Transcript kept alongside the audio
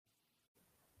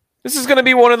This is going to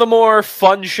be one of the more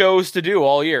fun shows to do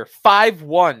all year.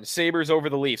 5-1 Sabres over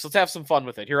the Leafs. Let's have some fun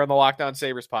with it here on the Locked On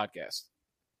Sabres podcast.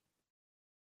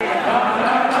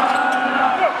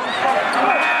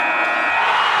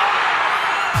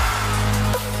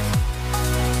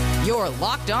 Your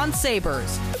Locked On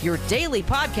Sabres, your daily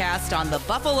podcast on the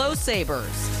Buffalo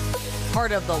Sabres.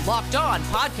 Part of the Locked On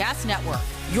Podcast Network,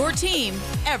 your team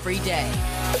every day.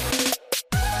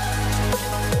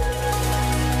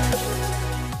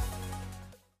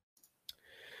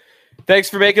 Thanks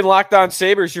for making Locked On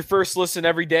Sabres your first listen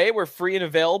every day. We're free and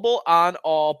available on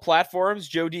all platforms.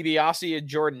 Joe DiBiase and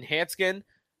Jordan Hanskin.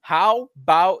 How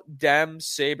about them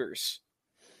Sabres?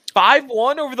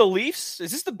 5-1 over the Leafs?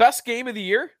 Is this the best game of the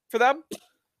year for them?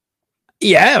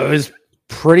 Yeah, it was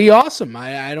pretty awesome.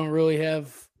 I don't really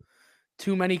have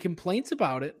too many complaints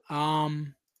about it. I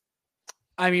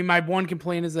mean, my one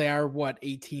complaint is they are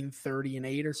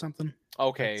 18-30-8 or something.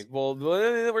 Okay, well,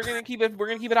 we're gonna keep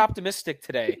it optimistic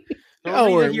today.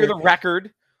 We're hear the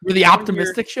record. We're the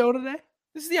optimistic show today.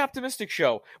 This is the optimistic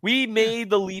show. We made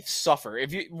the Leafs suffer.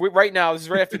 Right now, this is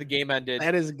right after the game ended.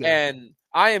 That is good. And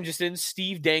I am just in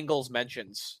Steve Dangle's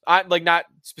mentions. I not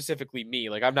specifically me.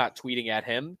 I'm not tweeting at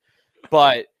him,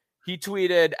 but he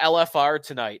tweeted LFR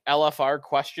tonight. LFR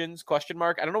questions ? I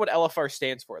don't know what LFR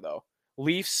stands for though.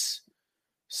 Leafs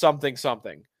something.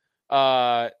 Leafs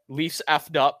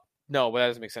effed up. No, but that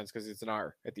doesn't make sense because it's an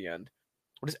R at the end.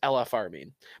 What does LFR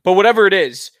mean? But whatever it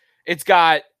is, it's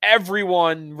got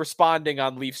everyone responding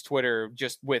on Leafs Twitter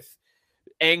just with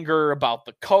anger about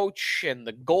the coach and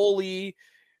the goalie.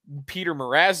 Peter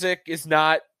Mrazek is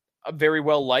not very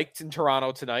well liked in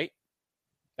Toronto tonight.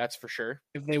 That's for sure.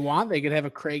 If they want, they could have a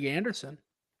Craig Anderson.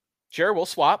 Sure, we'll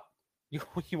swap. You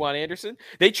want Anderson?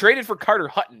 They traded for Carter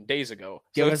Hutton days ago.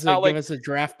 Give us a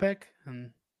draft pick.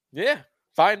 Yeah,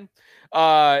 fine.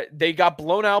 They got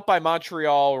blown out by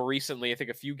Montreal recently, I think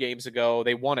a few games ago.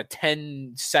 They won a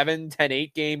 10-7,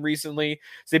 10-8 game recently.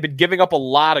 So they've been giving up a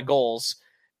lot of goals,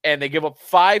 and they give up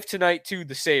 5 tonight to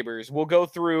the Sabres. We'll go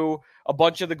through a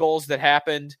bunch of the goals that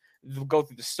happened. We'll go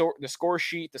through the score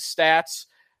sheet, the stats.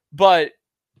 But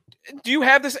do you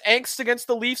have this angst against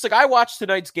the Leafs? I watched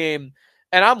tonight's game,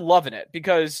 and I'm loving it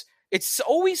because it's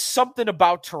always something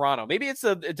about Toronto. Maybe it's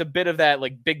a bit of that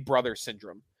big brother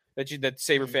syndrome that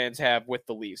Sabre fans have with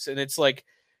the Leafs. And it's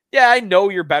yeah, I know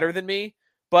you're better than me,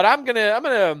 but I'm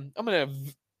gonna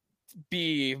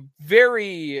be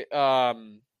very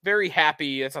very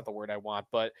happy. That's not the word I want,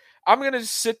 but I'm going to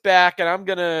sit back and I'm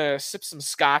going to sip some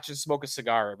scotch and smoke a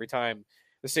cigar every time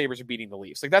the Sabres are beating the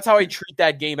Leafs. That's how I treat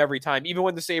that game every time, even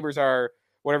when the Sabres are,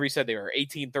 whatever you said they were,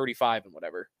 18-35 and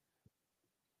whatever.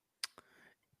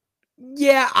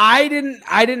 Yeah, I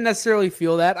didn't necessarily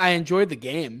feel that. I enjoyed the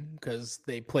game because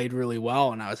they played really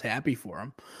well and I was happy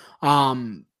for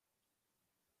them.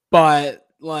 But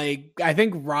I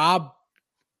think Rob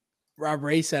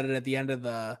Ray said it at the end of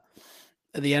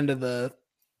the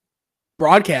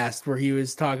broadcast where he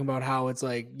was talking about how it's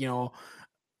the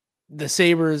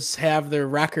Sabres have their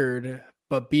record,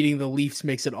 but beating the Leafs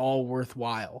makes it all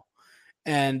worthwhile.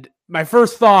 And my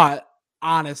first thought,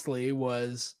 honestly,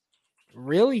 was,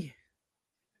 really?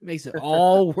 It makes it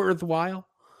all worthwhile?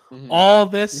 Mm-hmm. All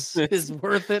this is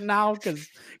worth it now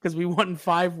because we won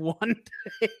 5-1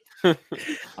 today.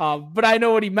 But I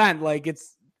know what he meant.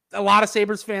 It's a lot of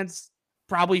Sabres fans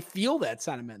probably feel that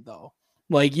sentiment though.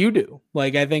 You do.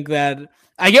 I think that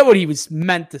I get what he was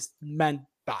meant by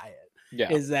it. Yeah.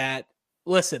 Is that,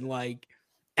 listen,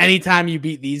 anytime you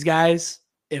beat these guys,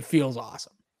 it feels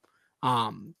awesome.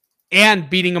 And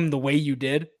beating them the way you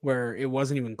did, where it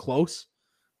wasn't even close,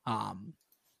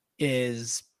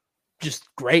 is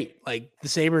just great. The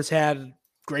Sabres had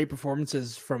great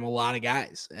performances from a lot of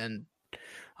guys, and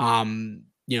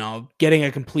getting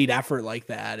a complete effort like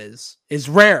that is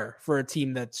rare for a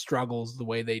team that struggles the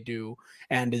way they do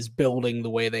and is building the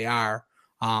way they are.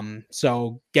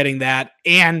 So getting that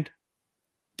against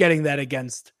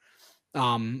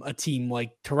a team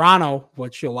like Toronto,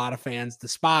 which a lot of fans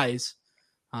despise,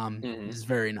 is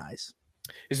very nice.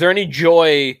 Is there any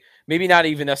joy, maybe not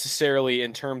even necessarily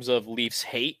in terms of Leafs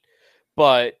hate,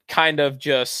 but kind of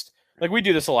just we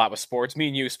do this a lot with sports, me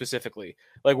and you specifically.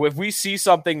 If we see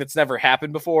something that's never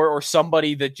happened before or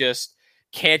somebody that just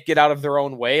can't get out of their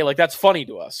own way, that's funny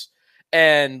to us.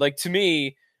 And to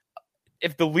me,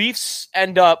 if the Leafs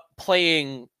end up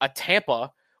playing a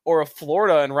Tampa or a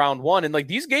Florida in round one, and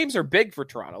these games are big for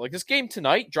Toronto, this game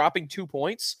tonight, dropping 2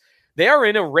 points, they are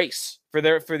in a race for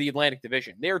the Atlantic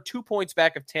Division. They are 2 points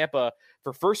back of Tampa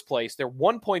for first place. They're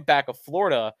 1 point back of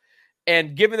Florida.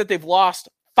 And given that they've lost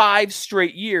 5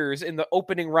 straight years in the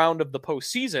opening round of the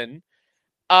postseason,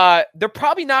 They're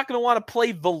probably not going to want to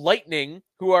play the Lightning,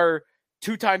 who are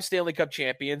 2-time Stanley Cup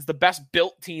champions, the best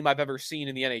built team I've ever seen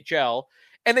in the NHL.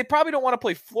 And they probably don't want to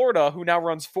play Florida, who now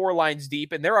runs 4 lines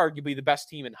deep, and they're arguably the best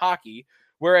team in hockey.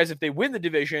 Whereas if they win the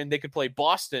division, they could play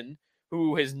Boston,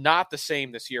 who is not the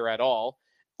same this year at all,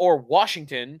 or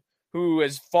Washington, who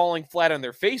is falling flat on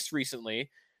their face recently.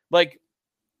 Like,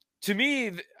 to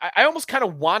me, I almost kind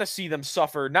of want to see them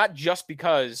suffer, not just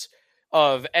because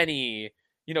of any,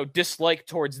 dislike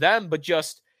towards them, but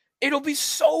just it'll be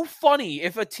so funny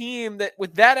if a team that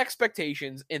with that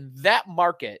expectations in that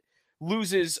market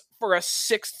loses for a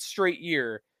 6th straight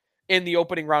year in the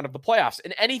opening round of the playoffs.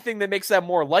 And anything that makes that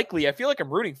more likely, I feel like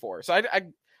I'm rooting for. So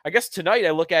I guess tonight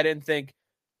I look at it and think,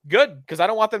 good, because I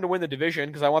don't want them to win the division,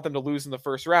 because I want them to lose in the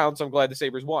first round. So I'm glad the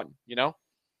Sabres won,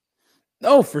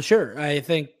 Oh, for sure. I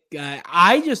think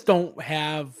I just don't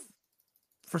have,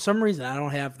 for some reason, I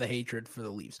don't have the hatred for the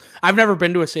Leafs. I've never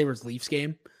been to a Sabres Leafs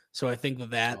game, so I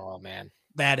think that oh man,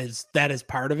 that is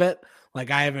part of it. Like,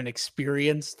 I haven't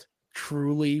experienced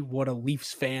truly what a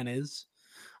Leafs fan is.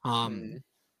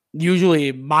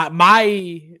 Usually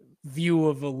my view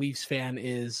of a Leafs fan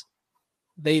is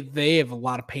they have a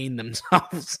lot of pain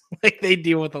themselves. Like, they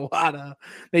deal with a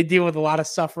lot of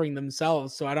suffering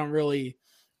themselves. So I don't really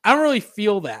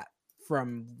feel that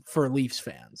for Leafs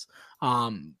fans.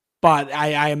 But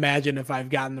I imagine if I've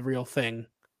gotten the real thing,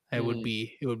 it would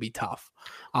be tough.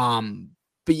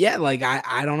 But yeah, like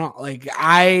I don't know. Like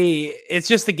it's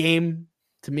just a game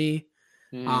to me.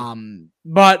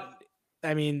 But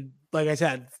I mean, like I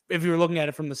said, if you're looking at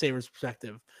it from the Sabres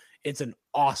perspective, it's an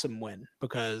awesome win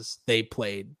because they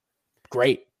played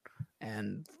great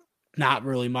and not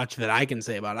really much that I can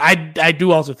say about it. I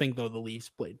do also think, though, the Leafs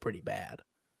played pretty bad.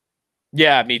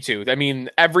 Yeah, me too. I mean,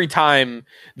 every time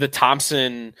the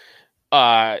Thompson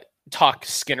Tuch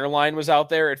Skinner line was out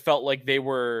there, it felt like they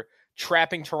were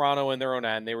trapping Toronto in their own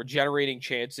end. They were generating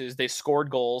chances. They scored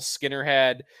goals. Skinner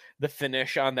had the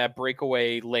finish on that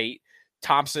breakaway late.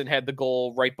 Thompson had the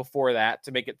goal right before that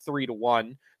to make it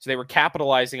 3-1. So they were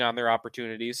capitalizing on their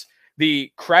opportunities.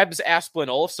 The Krebs, Asplund,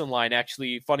 Olofsson line,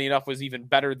 actually, funny enough, was even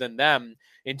better than them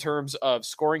in terms of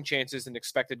scoring chances and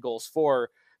expected goals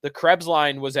for. The Krebs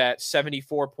line was at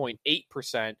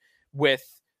 74.8%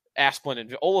 with Asplund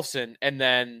and Olofsson, and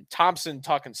then Thompson,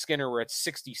 Tuch, and Skinner were at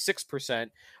 66%.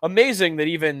 Amazing that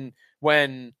even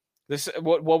when this,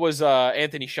 what was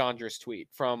Anthony Chandra's tweet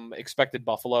from Expected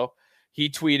Buffalo? He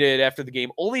tweeted after the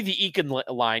game, only the Eakin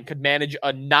line could manage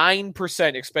a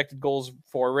 9% expected goals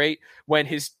for rate when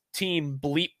his team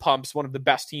bleep pumps one of the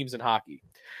best teams in hockey.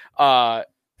 The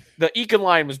Eakin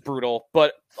line was brutal,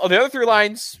 but the other 3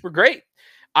 lines were great.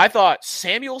 I thought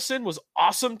Samuelsson was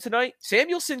awesome tonight.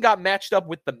 Samuelsson got matched up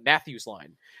with the Matthews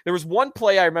line. There was one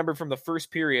play I remember from the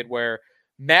first period where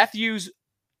Matthews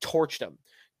torched him.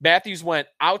 Matthews went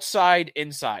outside,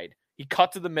 inside. He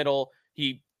cut to the middle.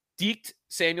 He deked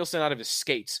Samuelsson out of his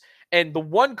skates. And the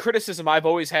one criticism I've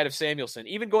always had of Samuelsson,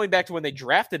 even going back to when they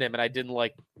drafted him and I didn't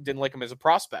like him as a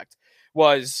prospect,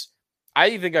 was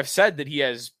I think I've said that he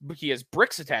has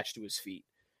bricks attached to his feet.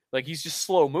 Like, he's just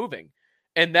slow moving.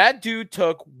 And that dude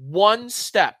took one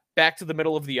step back to the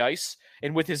middle of the ice,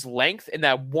 and with his length and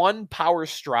that one power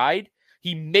stride,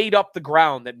 he made up the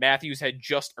ground that Matthews had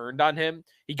just earned on him.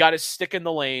 He got his stick in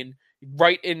the lane,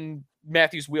 right in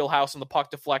Matthews' wheelhouse, and the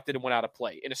puck deflected and went out of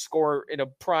play in a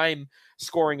prime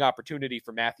scoring opportunity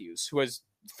for Matthews, who was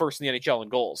first in the NHL in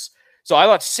goals. So I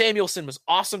thought Samuelsson was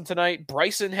awesome tonight.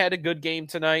 Bryson had a good game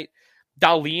tonight.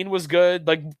 Dahlin was good.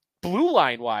 Like, blue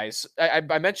line wise,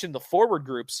 I mentioned the forward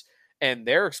groups and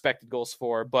their expected goals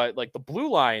for, but like the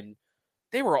blue line,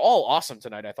 they were all awesome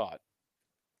tonight, I thought.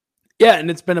 Yeah,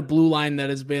 and it's been a blue line that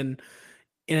has been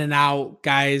in and out.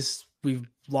 Guys, we've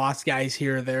lost guys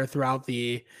here or there throughout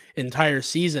the entire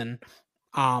season.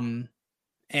 And,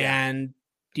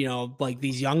 like,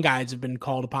 these young guys have been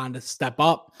called upon to step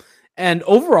up. And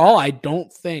overall, I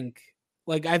don't think,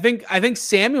 like, I think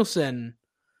Samuelsson,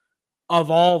 of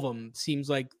all of them, seems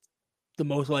like the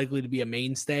most likely to be a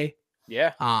mainstay.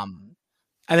 Yeah.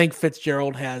 I think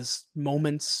Fitzgerald has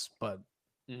moments, but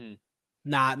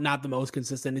not the most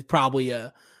consistent. He's probably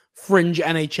a fringe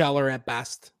NHLer at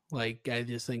best. Like, I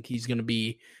just think he's going to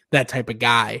be that type of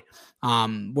guy.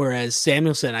 Whereas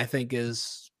Samuelsson, I think,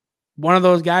 is one of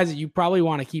those guys that you probably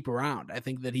want to keep around. I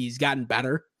think that he's gotten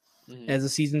better as the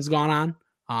season's gone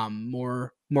on,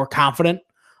 more confident.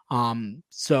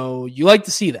 So you like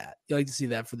to see that. You like to see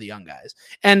that for the young guys.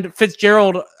 And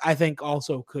Fitzgerald, I think,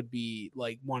 also could be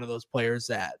like one of those players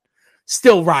that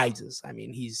still rises. I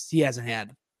mean, he hasn't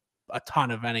had a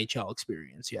ton of NHL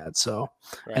experience yet, so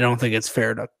right. I don't think it's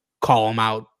fair to call him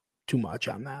out too much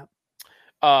on that.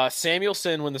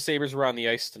 Samuelson when the Sabres were on the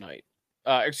ice tonight.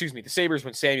 The Sabres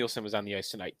when Samuelson was on the ice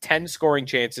tonight. 10 scoring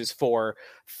chances for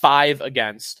 5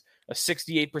 against, a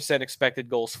 68% expected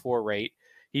goals for rate.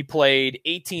 He played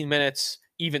 18 minutes,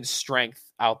 even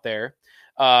strength out there.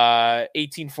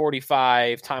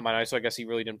 1845 time on ice, so I guess he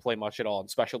really didn't play much at all in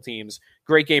special teams.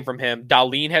 Great game from him.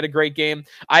 Dahlin had a great game.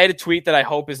 I had a tweet that I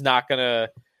hope is not going to...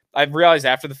 I've realized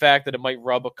after the fact that it might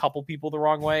rub a couple people the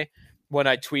wrong way when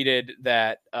I tweeted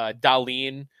that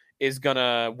Dahlin is going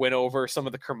to win over some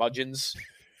of the curmudgeons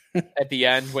at the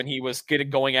end when he was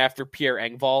going after Pierre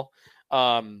Engvall.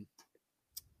 But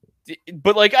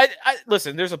like, I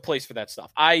listen, there's a place for that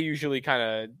stuff. I usually kind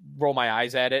of roll my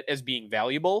eyes at it as being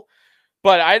valuable,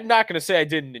 but I'm not going to say I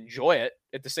didn't enjoy it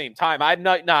at the same time. I've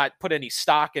not put any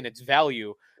stock in its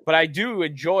value, but I do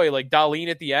enjoy like Dahlin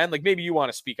at the end. Like maybe you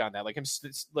want to speak on that. Like him,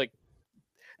 like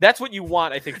that's what you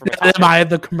want, I think. From a am I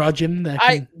the curmudgeon?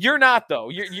 You're not though.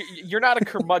 You're not a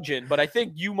curmudgeon, but I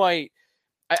think you might.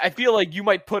 I feel like you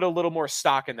might put a little more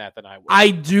stock in that than I would. I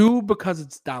do because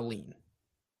it's Dahlin.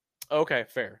 Okay,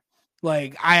 fair.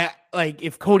 Like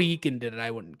if Cody Eakin did it,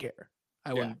 I wouldn't care.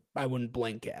 I wouldn't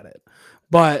blink at it.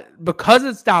 But because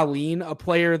it's Dahlin, a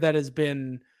player that has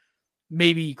been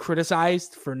maybe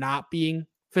criticized for not being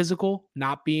physical,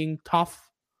 not being tough,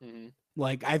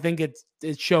 like I think it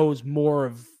shows more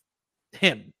of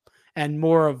him and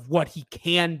more of what he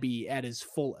can be at his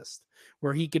fullest,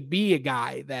 where he could be a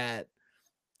guy that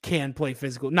can play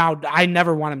physical. Now, I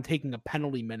never want him taking a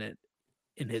penalty minute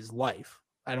in his life.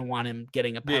 I don't want him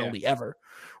getting a penalty ever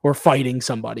or fighting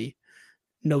somebody.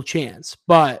 No chance.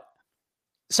 But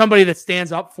somebody that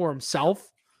stands up for himself,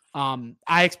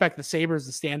 I expect the Sabres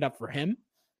to stand up for him,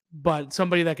 but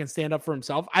somebody that can stand up for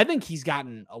himself, I think he's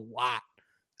gotten a lot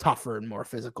tougher and more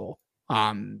physical.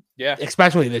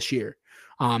 Especially this year.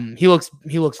 He looks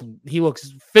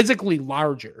physically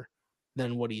larger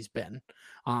than what he's been.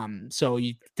 So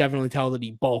you definitely tell that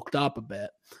he bulked up a bit.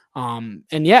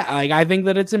 I think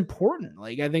that it's important.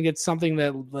 Like, I think it's something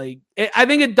that I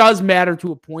think it does matter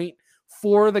to a point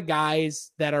for the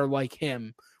guys that are like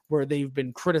him, where they've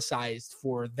been criticized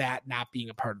for that not being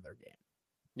a part of their game.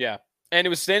 Yeah. And it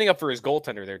was standing up for his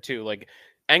goaltender there too. Like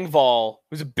Engvall,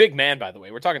 who's a big man, by the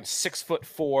way. We're talking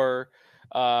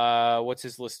 6'4". What's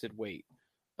his listed weight?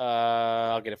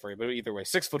 I'll get it for you, but either way,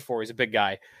 6'4". He's a big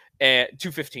guy, and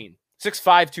 215, 6'5",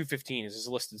 215 is his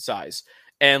listed size.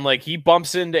 And like he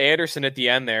bumps into Anderson at the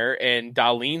end there, and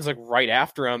Dahlin's like right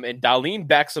after him, and Dahlin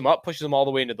backs him up, pushes him all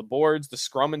the way into the boards. The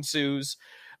scrum ensues.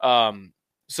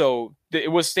 So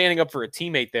it was standing up for a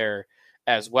teammate there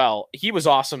as well. He was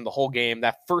awesome the whole game.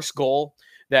 That first goal,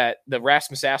 the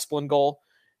Rasmus Asplund goal,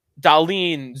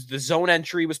 Dahlin, the zone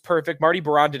entry was perfect. Marty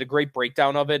Baron did a great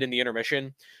breakdown of it in the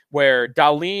intermission, where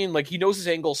Dahlin, like, he knows his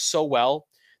angles so well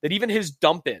that even his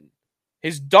dump in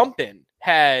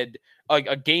had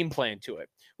a game plan to it,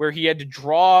 where he had to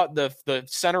draw the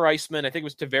center iceman, I think it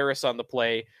was Tavares on the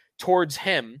play, towards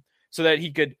him so that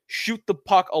he could shoot the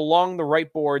puck along the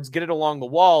right boards, get it along the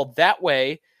wall. That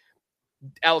way,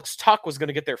 Alex Tuch was going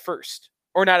to get there first.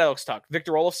 Or not Alex Tuch,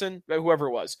 Victor Olofsson, whoever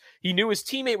it was. He knew his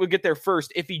teammate would get there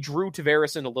first if he drew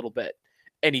Tavares in a little bit.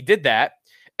 And he did that.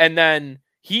 And then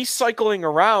he's cycling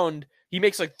around. He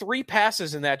makes like 3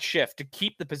 passes in that shift to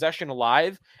keep the possession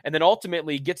alive. And then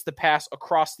ultimately gets the pass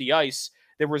across the ice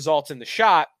that results in the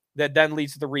shot that then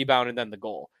leads to the rebound and then the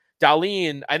goal.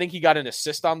 Dahlin, I think he got an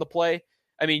assist on the play.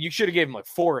 I mean, you should have given him like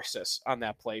 4 assists on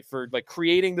that play for like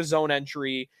creating the zone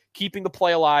entry, keeping the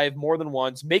play alive more than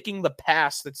once, making the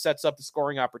pass that sets up the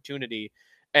scoring opportunity.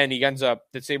 And the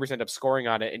Sabres end up scoring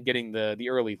on it and getting the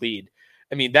early lead.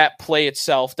 I mean, that play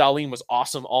itself, Dahlin was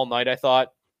awesome all night, I thought.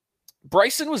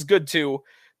 Bryson was good too,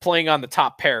 playing on the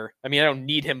top pair. I mean, I don't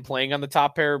need him playing on the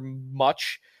top pair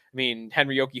much. I mean,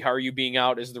 Henry Jokiharju being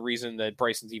out is the reason that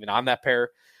Bryson's even on that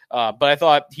pair. But I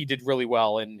thought he did really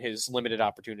well in his limited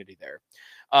opportunity there.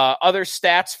 Other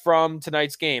stats from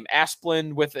tonight's game: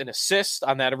 Asplund with an assist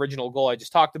on that original goal I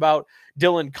just talked about.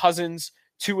 Dylan Cousins,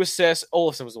 2 assists.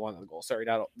 Olofsson was the one on the goal. Sorry,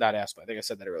 not Asplund. I think I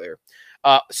said that earlier.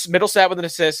 Middlestat with an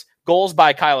assist. Goals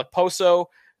by Kyle Okposo,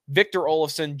 Victor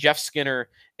Olofsson, Jeff Skinner,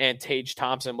 and Tage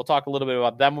Thompson. We'll talk a little bit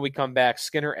about them when we come back.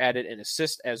 Skinner added an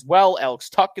assist as well. Alex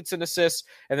Tuch gets an assist.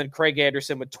 And then Craig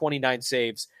Anderson with 29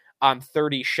 saves on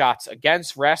 30 shots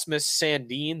against. Rasmus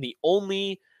Sandin, the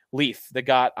only Leaf that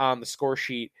got on the score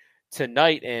sheet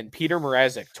tonight, and Peter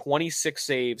Mrazek, 26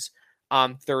 saves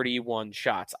on 31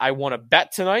 shots. I won a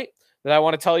bet tonight that I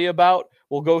want to tell you about.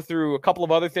 We'll go through a couple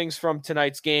of other things from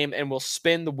tonight's game, and we'll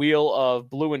spin the wheel of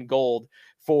blue and gold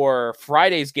for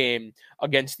Friday's game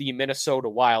against the Minnesota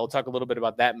Wild. We'll talk a little bit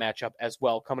about that matchup as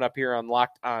well, coming up here on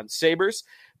Locked On Sabres.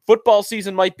 Football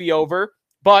season might be over.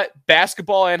 But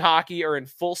basketball and hockey are in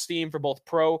full steam for both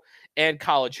pro and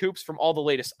college hoops. From all the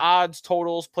latest odds,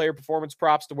 totals, player performance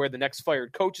props to where the next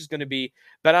fired coach is going to be,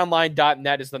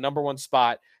 BetOnline.net is the number one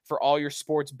spot for all your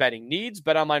sports betting needs.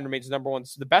 BetOnline remains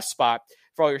the best spot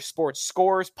for all your sports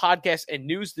scores, podcasts, and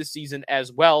news this season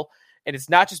as well. And it's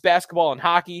not just basketball and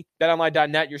hockey.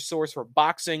 BetOnline.net, your source for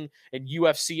boxing and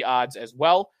UFC odds as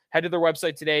well. Head to their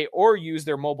website today or use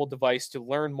their mobile device to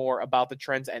learn more about the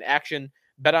trends and action.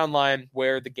 BetOnline,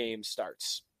 where the game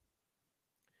starts.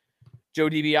 Joe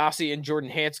DiBiase and Jordan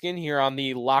Hanskin here on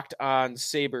the Locked On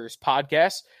Sabres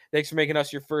podcast. Thanks for making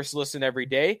us your first listen every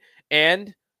day.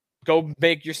 And go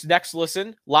make your next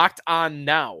listen Locked On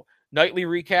Now. Nightly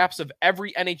recaps of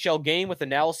every NHL game with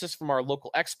analysis from our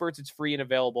local experts. It's free and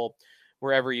available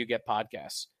wherever you get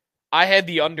podcasts. I had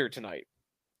the under tonight.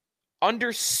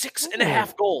 Under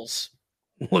 6.5 goals.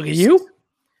 Look at you.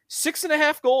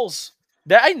 6.5 goals.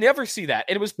 That I never see that.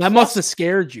 And it was that must have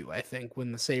scared you, I think,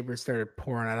 when the Sabres started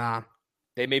pouring it on.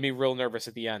 They made me real nervous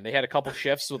at the end. They had a couple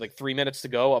shifts with like 3 minutes to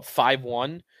go, up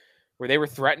 5-1, where they were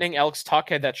threatening. Alex Tuch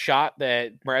had that shot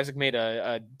that Mrazek made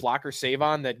a blocker save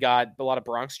on that got a lot of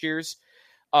Bronx cheers.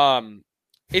 I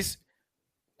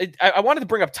wanted to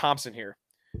bring up Thompson here.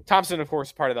 Thompson, of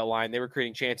course, part of that line. They were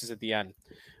creating chances at the end.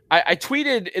 I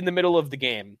tweeted in the middle of the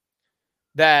game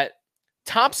that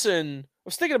Thompson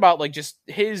was thinking about like just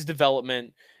his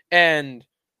development and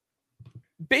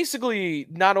basically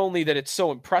not only that it's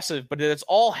so impressive, but that it's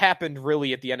all happened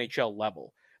really at the NHL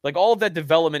level. Like all of that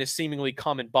development has seemingly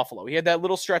come in Buffalo. He had that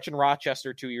little stretch in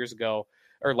Rochester 2 years ago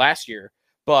or last year,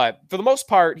 but for the most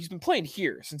part, he's been playing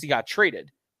here since he got traded.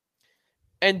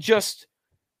 And just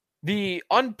the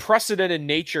unprecedented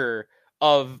nature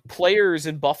of players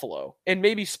in Buffalo and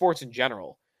maybe sports in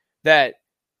general that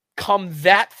come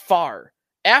that far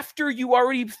after you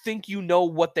already think you know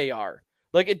what they are.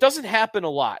 Like, it doesn't happen a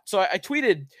lot. So I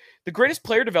tweeted the greatest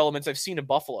player developments I've seen in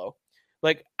Buffalo.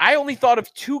 Like, I only thought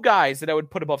of 2 guys that I would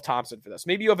put above Thompson for this.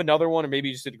 Maybe you have another one, or maybe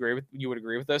you would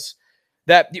agree with this.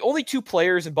 That the only 2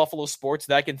 players in Buffalo sports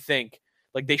that I can think,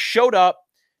 like, they showed up.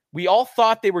 We all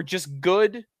thought they were just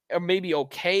good or maybe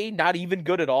okay, not even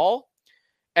good at all.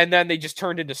 And then they just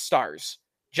turned into stars.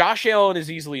 Josh Allen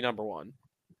is easily number 1.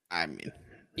 I mean,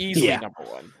 easily number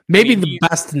 1. Maybe the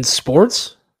best in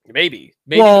sports. Maybe.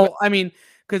 Well, I mean,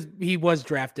 because he was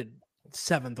drafted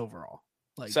 7th overall.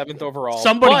 Like 7th overall.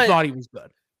 Somebody thought he was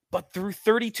good. But through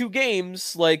 32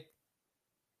 games, like,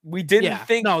 we didn't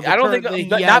think. No, I don't think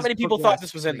not many people thought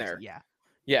this was in there.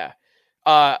 Yeah.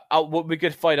 We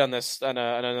could fight on this on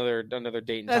another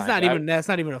date. That's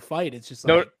not even a fight. It's just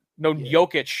like,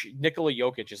 Jokic. Nikola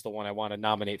Jokic is the one I want to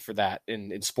nominate for that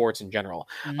in sports in general.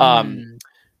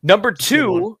 Number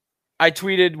 2, I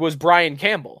tweeted was Brian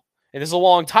Campbell. And this is a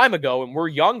long time ago, and we're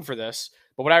young for this.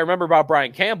 But what I remember about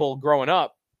Brian Campbell growing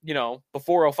up,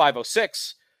 before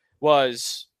 05-06,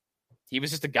 was he was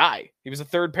just a guy. He was a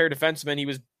third pair defenseman. He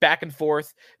was back and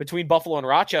forth between Buffalo and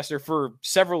Rochester for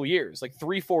several years, like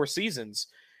 3-4 seasons.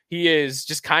 He is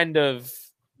just kind of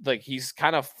like, he's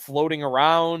kind of floating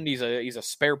around. He's a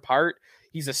spare part.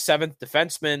 He's a 7th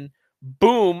defenseman.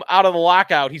 Boom, out of the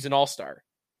lockout, he's an all-star.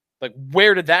 Like,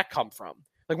 where did that come from?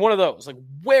 Like, one of those. Like,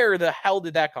 where the hell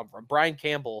did that come from? Brian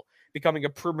Campbell becoming a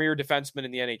premier defenseman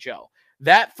in the NHL.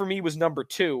 That, for me, was number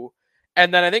 2.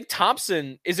 And then I think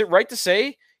Thompson, is it right to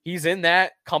say he's in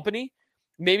that company?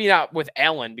 Maybe not with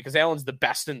Allen, because Allen's the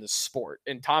best in the sport,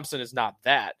 and Thompson is not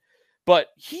that. But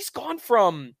he's gone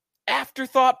from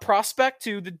afterthought prospect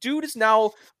to the dude is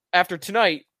now, after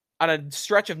tonight, on a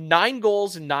stretch of 9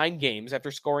 goals in 9 games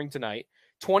after scoring tonight,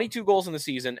 22 goals in the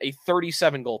season, a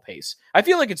 37-goal pace. I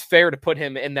feel like it's fair to put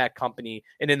him in that company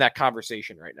and in that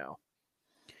conversation right now.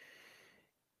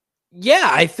 Yeah,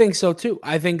 I think so too.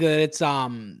 I think that it's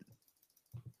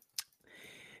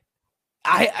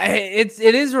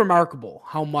it is remarkable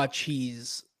how much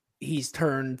he's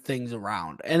turned things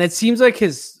around. And it seems like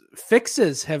his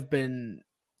fixes have been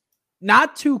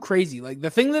not too crazy. Like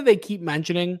the thing that they keep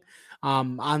mentioning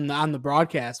on the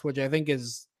broadcast, which I think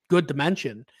is good to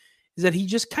mention, is that he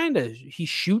just he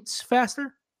shoots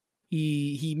faster.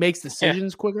 He makes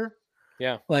decisions quicker.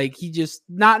 Yeah. Like he just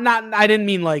not I didn't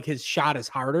mean like his shot is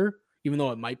harder, even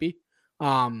though it might be.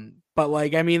 But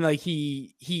like I mean like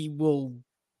he will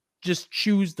just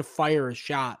choose to fire a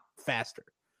shot faster.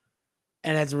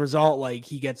 And as a result, like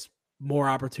he gets more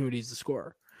opportunities to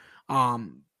score.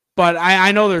 But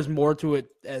I know there's more to it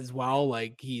as well.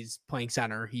 Like he's playing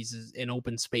center, he's in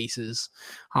open spaces.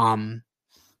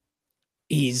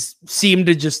 He's seemed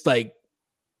to just like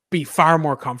be far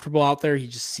more comfortable out there. He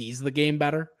just sees the game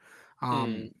better.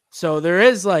 So there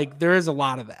is a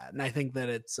lot of that. And I think that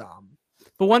it's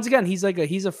But once again, he was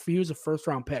a first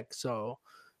round pick, so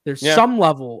there's Yeah. some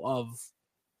level of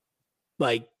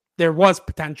like there was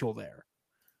potential there.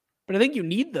 But I think you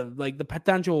need the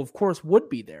potential, of course, would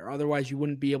be there. Otherwise, you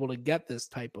wouldn't be able to get this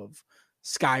type of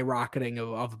skyrocketing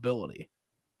of ability.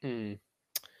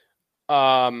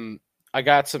 I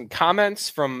got some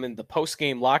comments from in the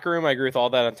post-game locker room. I agree with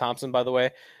all that on Thompson, by the way.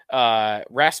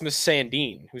 Rasmus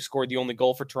Sandin, who scored the only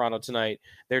goal for Toronto tonight,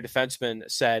 their defenseman,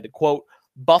 said, quote,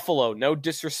 Buffalo, no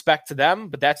disrespect to them,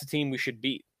 but that's a team we should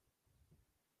beat.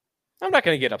 I'm not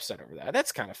going to get upset over that.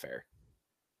 That's kind of fair.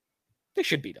 They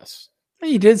should beat us.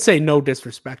 He did say no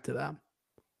disrespect to them.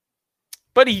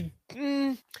 But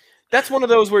that's one of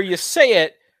those where you say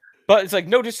it, but it's like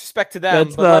no disrespect to them,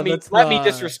 let me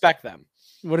disrespect them.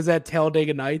 What is that,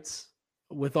 Talladega Nights?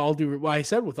 With all due, well, I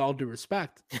said with all due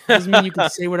respect. Doesn't mean you can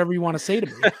say whatever you want to say to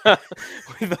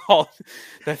me.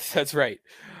 That's right.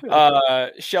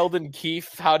 Sheldon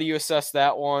Keefe, how do you assess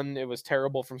that one? It was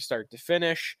terrible from start to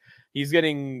finish. He's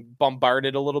getting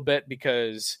bombarded a little bit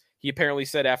because he apparently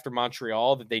said after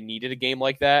Montreal that they needed a game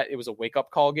like that. It was a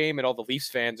wake-up call game, and all the Leafs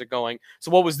fans are going, so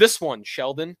what was this one,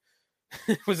 Sheldon?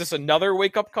 Was this another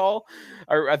wake-up call?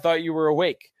 I thought you were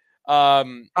awake. How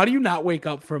do you not wake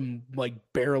up from like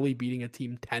barely beating a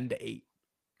team 10-8?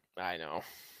 I know.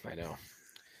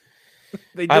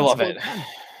 I love it.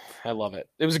 I love it.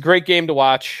 It was a great game to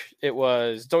watch.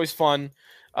 It's always fun.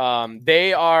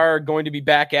 They are going to be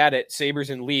back at it, Sabres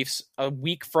and Leafs, a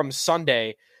week from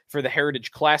Sunday for the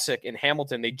Heritage Classic in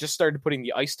Hamilton. They just started putting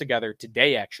the ice together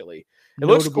today, actually. It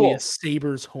looks cool. A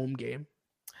Sabres home game.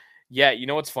 Yeah, you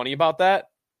know what's funny about that?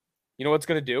 You know what's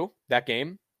going to do, that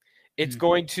game? It's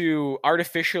going to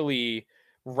artificially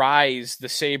rise the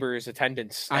Sabres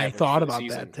attendance. I thought about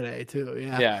that today too.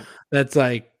 Yeah. That's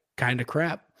like kind of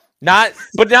crap. Not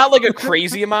like a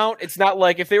crazy amount. It's not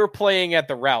like if they were playing at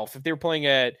the Ralph, if they were playing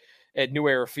at New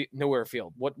Era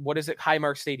Field. What is it?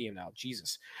 Highmark Stadium now.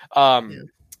 Jesus.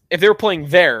 If they were playing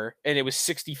there and it was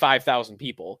 65,000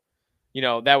 people,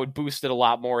 that would boost it a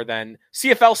lot more than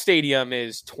CFL Stadium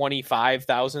is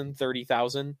 25,000,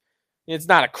 30,000. It's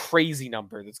not a crazy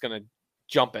number that's going to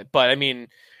jump it. But, I mean,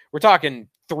 we're talking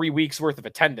 3 weeks worth of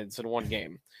attendance in one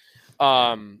game.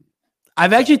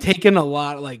 I've actually taken a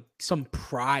lot, like, some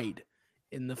pride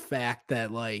in the fact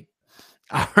that, like,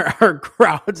 our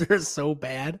crowds are so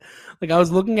bad. Like, I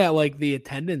was looking at, like, the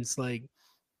attendance. Like,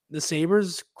 the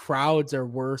Sabres crowds are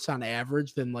worse on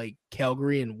average than, like,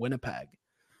 Calgary and Winnipeg,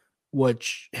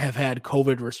 which have had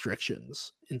COVID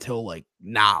restrictions until, like,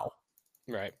 now.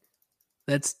 Right.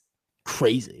 That's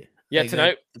crazy. Yeah,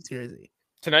 like, it's crazy.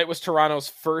 Tonight was Toronto's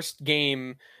first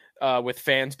game with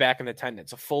fans back in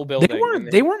attendance, a full building.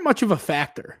 They weren't much of a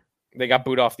factor. They got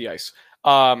booed off the ice.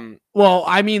 Well,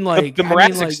 I mean, like, the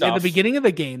Mrazek stuff. At the beginning of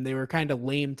the game, they were kind of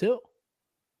lame too.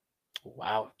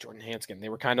 Wow, Jordan Hanskin, they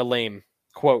were kind of lame.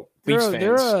 Quote, Leafs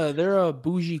fans. They're a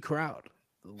bougie crowd.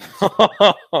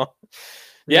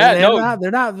 Yeah,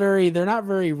 they're not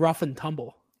very rough and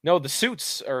tumble. No, the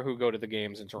suits are who go to the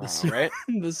games in Toronto, right?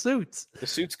 The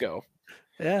suits go.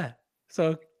 Yeah.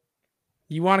 So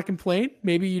you want to complain?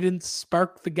 Maybe you didn't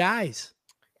spark the guys.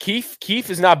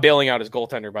 Keefe is not bailing out his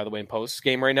goaltender, by the way, in post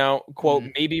game right now. Quote,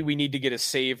 maybe we need to get a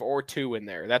save or two in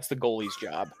there. That's the goalie's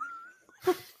job.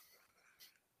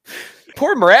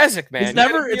 Poor Mrazek, man. It's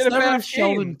never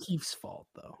Sheldon Keefe's fault,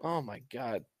 though. Oh my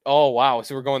God. Oh wow.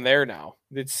 So we're going there now.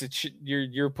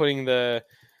 You're putting the.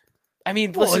 I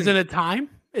mean, well, listen, isn't it time?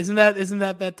 Isn't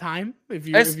that time? If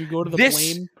you go to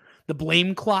the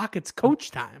blame clock, it's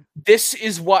coach time. This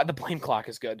is what the blame clock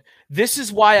is good. This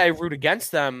is why I root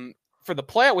against them for the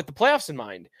with the playoffs in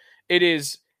mind. It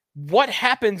is what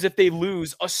happens if they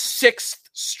lose a 6th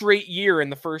straight year in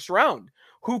the first round.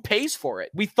 Who pays for it?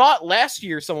 We thought last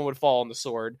year someone would fall on the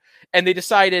sword, and they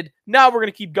decided, no, we're going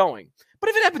to keep going. But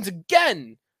if it happens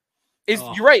again,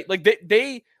 you're right. Like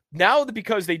they now,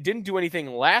 because they didn't do anything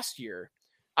last year,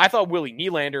 I thought Willie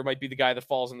Nylander might be the guy that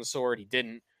falls on the sword. He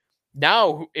didn't.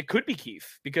 Now it could be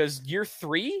Keefe, because year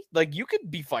 3, like, you could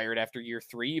be fired after year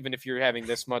 3, even if you're having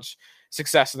this much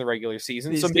success in the regular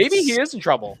season. So maybe he is in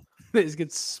trouble. They just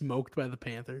get smoked by the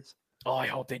Panthers. Oh, I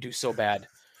hope they do so bad.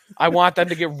 I want them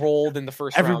to get rolled in the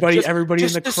first round. Everybody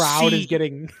in the crowd is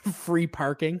getting free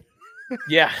parking.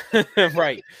 Yeah,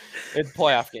 right. In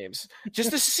playoff games,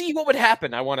 just to see what would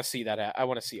happen. I want to see that. I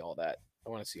want to see all that.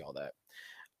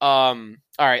 All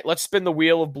right, let's spin the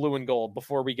wheel of blue and gold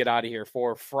before we get out of here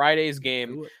for Friday's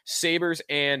game, Sabres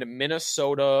and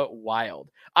Minnesota Wild.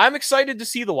 I'm excited to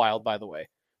see the Wild, by the way.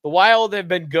 The Wild have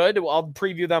been good. I'll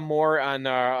preview them more on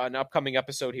an upcoming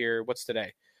episode here. What's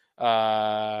today?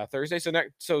 Thursday.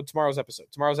 So tomorrow's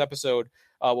episode.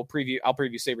 I'll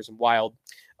preview Sabres and Wild.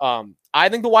 I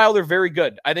think the Wild are very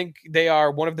good. I think they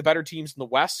are one of the better teams in the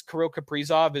West. Kirill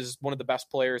Kaprizov is one of the best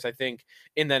players, I think,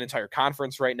 in that entire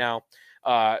conference right now.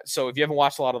 So if you haven't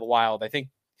watched a lot of the Wild, I think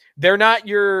they're not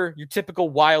your typical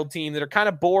Wild team that are kind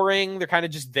of boring. They're kind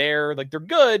of just there. Like, they're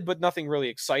good, but nothing really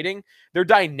exciting. They're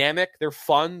dynamic. They're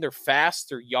fun. They're fast.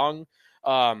 They're young.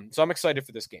 So I'm excited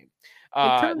for this game.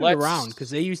 They turned it around because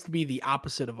they used to be the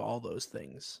opposite of all those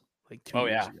things like 2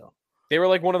 years ago. They were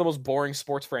like one of the most boring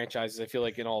sports franchises, I feel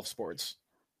like, in all of sports.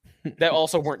 That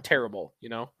also weren't terrible, you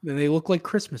know? And they look like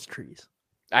Christmas trees.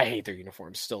 I hate their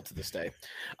uniforms still to this day.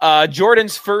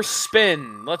 Jordan's first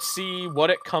spin. Let's see what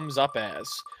it comes up as.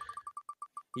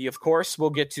 He, of course, will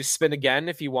get to spin again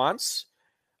if he wants.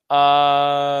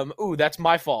 Ooh, that's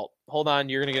my fault. Hold on,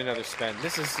 you're going to get another spin.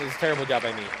 This is a terrible job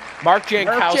by me. Mark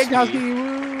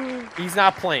Jankowski. He's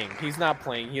not playing. He has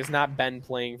not been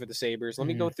playing for the Sabres. Let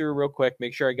me go through real quick,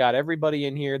 make sure I got everybody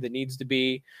in here that needs to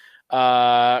be.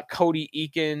 Cody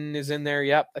Eakin is in there.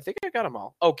 Yep, I think I got them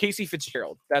all. Oh, Casey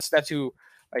Fitzgerald. That's who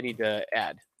I need to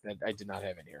add that I did not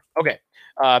have in here. Okay,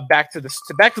 back to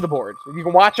the board. You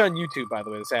can watch on YouTube, by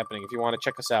the way, this happening if you want to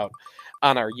check us out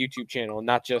on our YouTube channel and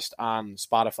not just on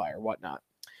Spotify or whatnot.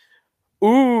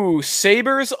 Ooh,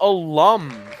 Sabres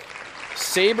alum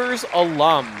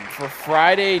for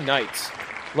Friday night.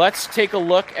 Let's take a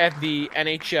look at the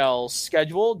NHL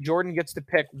schedule. Jordan gets to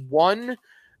pick one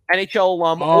NHL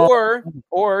alum,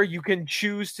 or you can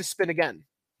choose to spin again.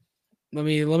 Let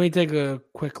me take a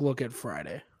quick look at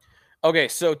Friday. Okay,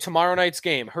 so tomorrow night's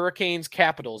game, Hurricanes,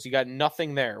 Capitals. You got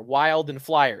nothing there. Wild and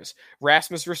Flyers.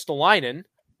 Rasmus Ristolainen,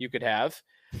 you could have.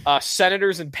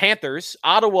 Senators and Panthers.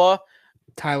 Ottawa.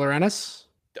 Tyler Ennis,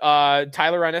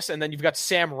 and then you've got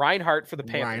Sam Reinhart for the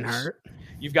Panthers.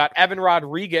 You've got Evan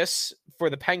Rodriguez for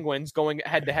the Penguins going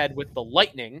head-to-head with the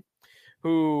Lightning.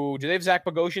 Who, do they have Zach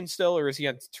Bogosian still, or is he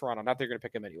on Toronto? Not they're going to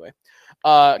pick him anyway.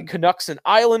 Canucks and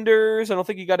Islanders. I don't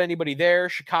think you got anybody there.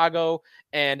 Chicago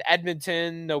and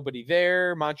Edmonton, nobody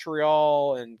there.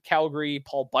 Montreal and Calgary,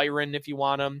 Paul Byron if you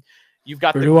want him. You've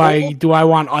got do I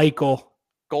want Eichel?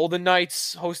 Golden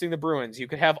Knights hosting the Bruins. You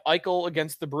could have Eichel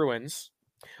against the Bruins.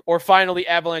 Or finally,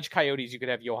 Avalanche Coyotes. You could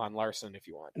have Johan Larsson if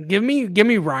you want. Give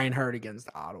me Reinhardt against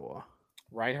Ottawa.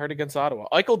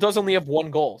 Eichel does only have one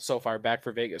goal so far back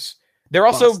for Vegas. They're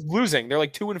also losing. They're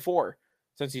like 2-4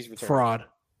 since he's returned. Fraud.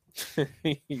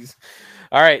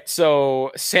 All right.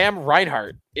 So Sam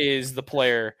Reinhart is the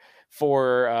player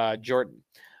for Jordan.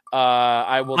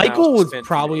 Eichel was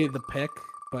probably the pick,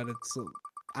 but it's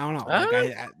I don't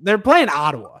know. They're playing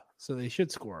Ottawa, so they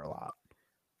should score a lot.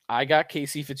 I got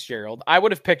Casey Fitzgerald. I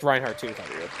would have picked Reinhart too if I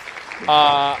were you.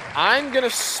 I'm gonna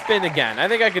spin again. I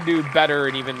think I could do better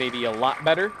and even maybe a lot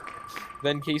better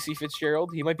than Casey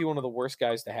Fitzgerald. He might be one of the worst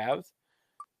guys to have.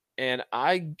 And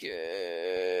I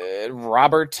get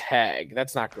Robert Hagg.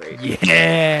 That's not great.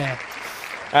 Yeah.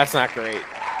 That's not great.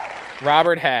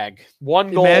 Robert Hagg.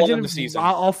 One goal in the season.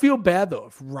 I'll feel bad, though,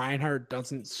 if Reinhart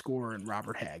doesn't score and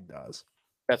Robert Hagg does.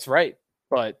 That's right.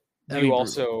 But you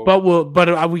also... But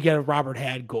we get a Robert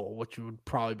Hagg goal, which would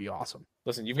probably be awesome.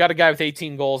 Listen, you've got a guy with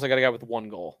 18 goals. I got a guy with one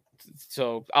goal.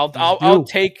 So I'll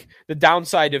take the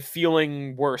downside of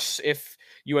feeling worse if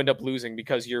you end up losing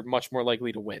because you're much more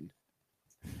likely to win.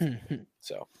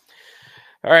 So,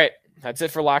 all right, that's it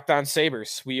for Locked On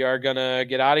Sabres. We are gonna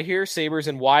get out of here. Sabres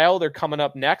and Wild are coming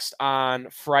up next on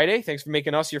Friday. Thanks for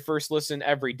making us your first listen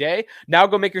every day. Now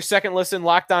go make your second listen.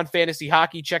 Locked On Fantasy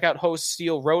Hockey. Check out hosts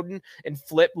Steele Roden and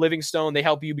Flip Livingstone. They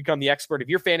help you become the expert of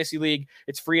your fantasy league.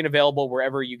 It's free and available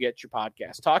wherever you get your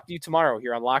podcast. Talk to you tomorrow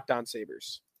here on Locked On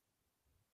Sabres.